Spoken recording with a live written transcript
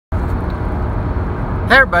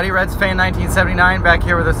Hey everybody, Reds Fan 1979 back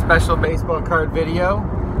here with a special baseball card video.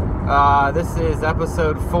 This is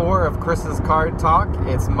episode 4 of Chris's Card Talk.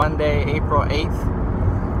 It's Monday, April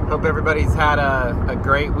 8th. Hope everybody's had a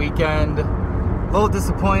great weekend. A little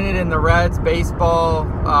disappointed in the Reds baseball.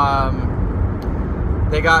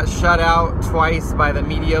 They got shut out twice by the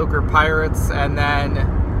mediocre Pirates, and then,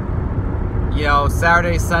 you know,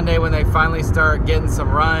 Saturday, Sunday when they finally start getting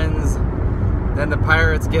some runs, then the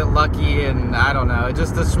Pirates get lucky, and I don't know,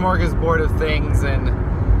 just a smorgasbord of things, and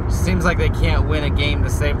it seems like they can't win a game to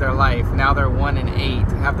save their life. Now they're 1-8,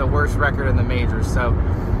 have the worst record in the majors, so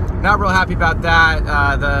not real happy about that.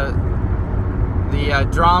 The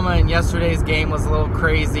drama in yesterday's game was a little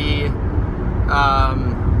crazy.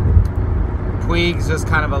 Puig's just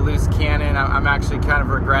kind of a loose cannon. I'm actually kind of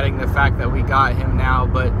regretting the fact that we got him now,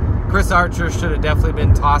 but Chris Archer should have definitely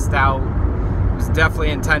been tossed out. It was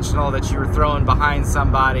definitely intentional that you were throwing behind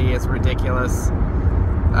somebody. It's ridiculous.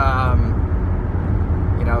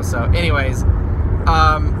 You know, so anyways,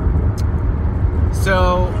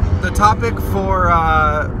 so the topic for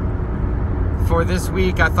this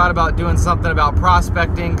week, I thought about doing something about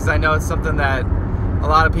prospecting, because I know it's something that a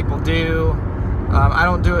lot of people do. I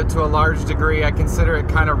don't do it to a large degree. I consider it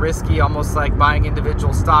kind of risky, almost like buying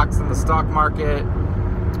individual stocks in the stock market,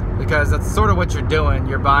 because that's sort of what you're doing.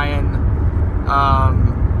 You're buying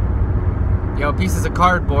you know, pieces of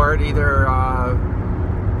cardboard, either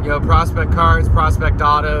you know, prospect cards, prospect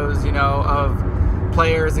autos, you know, of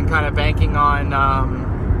players, and kind of banking on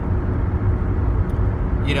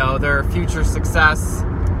you know, their future success.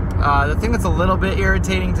 The thing that's a little bit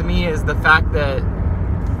irritating to me is the fact that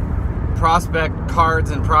prospect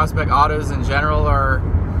cards and prospect autos in general are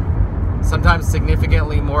sometimes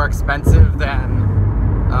significantly more expensive than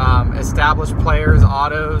established players'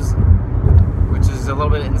 autos, which is a little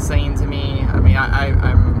bit insane to me. I mean,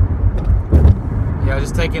 I'm, you know,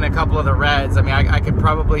 just taking a couple of the Reds. I mean, I could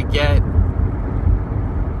probably get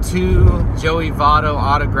 2 Joey Votto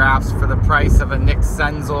autographs for the price of a Nick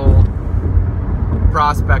Senzel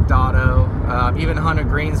prospect auto. Even Hunter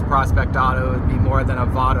Green's prospect auto would be more than a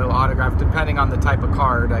Votto autograph, depending on the type of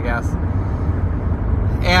card, I guess.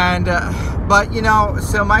 And but, you know,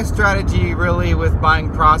 so my strategy really with buying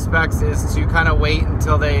prospects is to kind of wait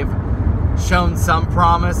until they've shown some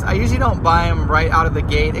promise. I usually don't buy them right out of the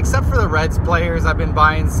gate, except for the Reds players. I've been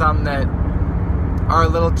buying some that are a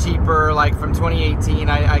little cheaper, like from 2018.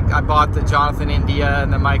 I bought the Jonathan India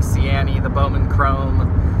and the Mike Ciani, the Bowman Chrome,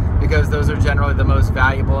 because those are generally the most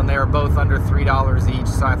valuable, and they were both under $3 each.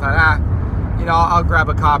 So I thought, you know, I'll grab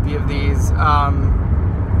a copy of these.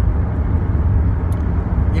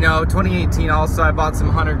 You know, 2018 also, I bought some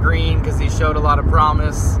Hunter Green because he showed a lot of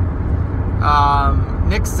promise.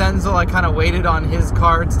 Nick Senzel, I kind of waited on his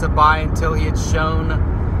cards to buy until he had shown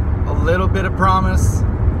a little bit of promise.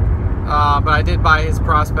 But I did buy his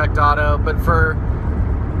prospect auto. But for,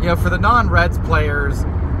 you know, for the non-Reds players,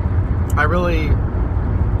 I really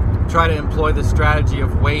try to employ the strategy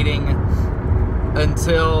of waiting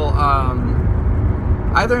until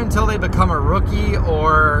either until they become a rookie,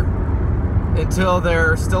 or until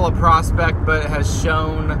they're still a prospect but has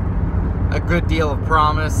shown a good deal of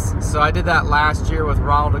promise. So I did that last year with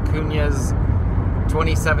Ronald Acuña's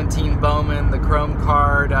 2017 Bowman, the Chrome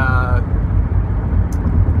card.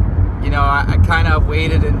 You know, I kind of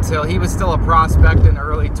waited until he was still a prospect in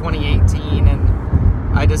early 2018, and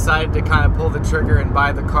I decided to kind of pull the trigger and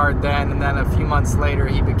buy the card then. And then a few months later,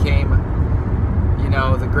 he became, you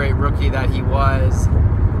know, the great rookie that he was.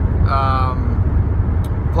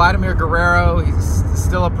 Vladimir Guerrero, he's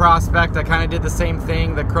still a prospect. I kind of did the same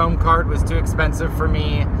thing. The Chrome card was too expensive for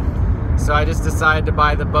me, so I just decided to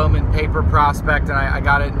buy the Bowman paper prospect, and I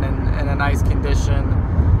got it in a nice condition.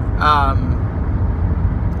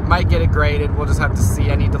 Might get it graded. We'll just have to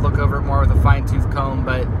see. I need to look over it more with a fine-tooth comb,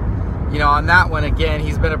 but you know, on that one, again,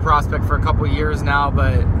 he's been a prospect for a couple years now,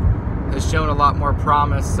 but has shown a lot more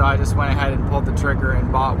promise, so I just went ahead and pulled the trigger and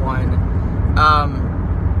bought one.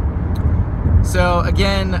 So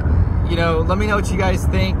again, you know, let me know what you guys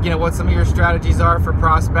think, you know, what some of your strategies are for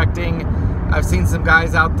prospecting. I've seen some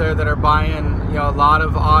guys out there that are buying, you know, a lot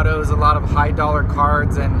of autos, a lot of high dollar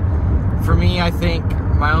cards, and for me, I think,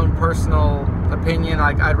 my own personal opinion,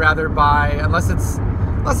 like, I'd rather buy, unless it's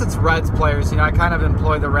Reds players, you know, I kind of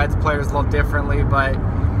employ the Reds players a little differently, but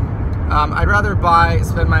I'd rather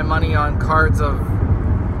spend my money on cards of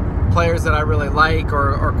players that I really like,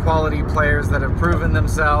 or quality players that have proven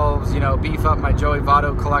themselves, you know, beef up my Joey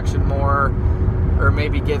Votto collection more, or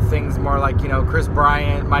maybe get things more like, you know, Chris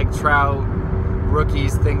Bryant, Mike Trout,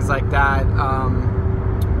 rookies, things like that,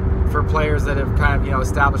 for players that have kind of, you know,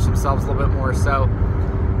 established themselves a little bit more. So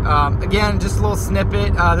Again, just a little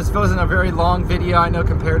snippet. This wasn't a very long video, I know,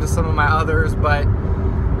 compared to some of my others, but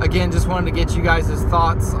again, just wanted to get you guys'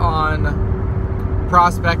 thoughts on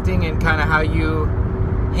prospecting and kind of how you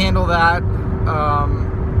handle that.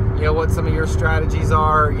 You know, what some of your strategies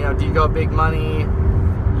are. You know, do you go big money?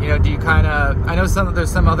 You know, do you kind of, I know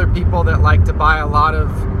there's some other people that like to buy a lot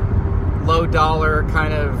of low dollar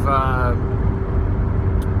kind of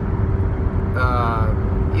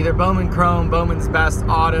either Bowman Chrome, Bowman's Best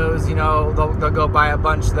autos. You know, they'll go buy a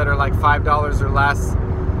bunch that are like $5 or less,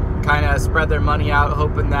 kind of spread their money out,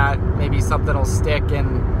 hoping that maybe something will stick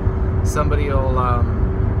and somebody will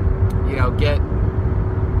you know, get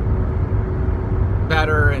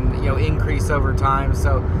better and, you know, increase over time.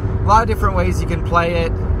 So a lot of different ways you can play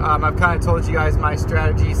it. I've kind of told you guys my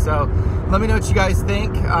strategy, so let me know what you guys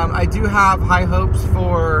think. I do have high hopes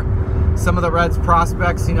for some of the Reds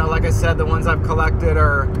prospects. You know, like I said, the ones I've collected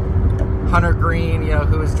are Hunter Green, you know,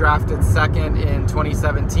 who was drafted second in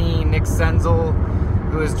 2017, Nick Senzel,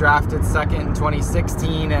 who was drafted second in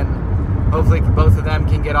 2016, and hopefully both of them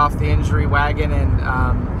can get off the injury wagon. And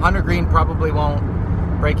Hunter Green probably won't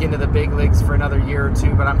break into the big leagues for another year or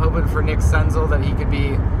two, but I'm hoping for Nick Senzel that he could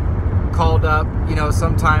be called up, you know,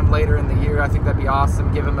 sometime later in the year. I think that'd be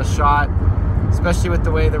awesome. Give him a shot, especially with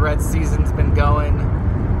the way the Reds season's been going.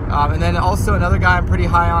 And then also another guy I'm pretty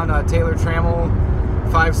high on, Taylor Trammell,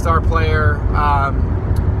 5-star player.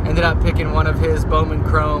 Ended up picking one of his Bowman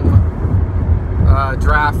Chrome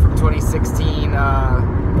draft from 2016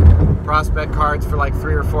 prospect cards for like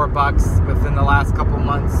 $3 or $4 within the last couple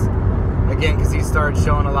months. Again, because he started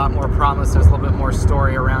showing a lot more promise. There's a little bit more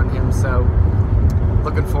story around him, so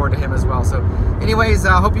looking forward to him as well. So anyways,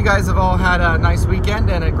 I hope you guys have all had a nice weekend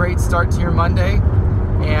and a great start to your Monday.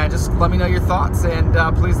 And just let me know your thoughts, and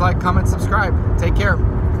please like, comment, subscribe. Take care.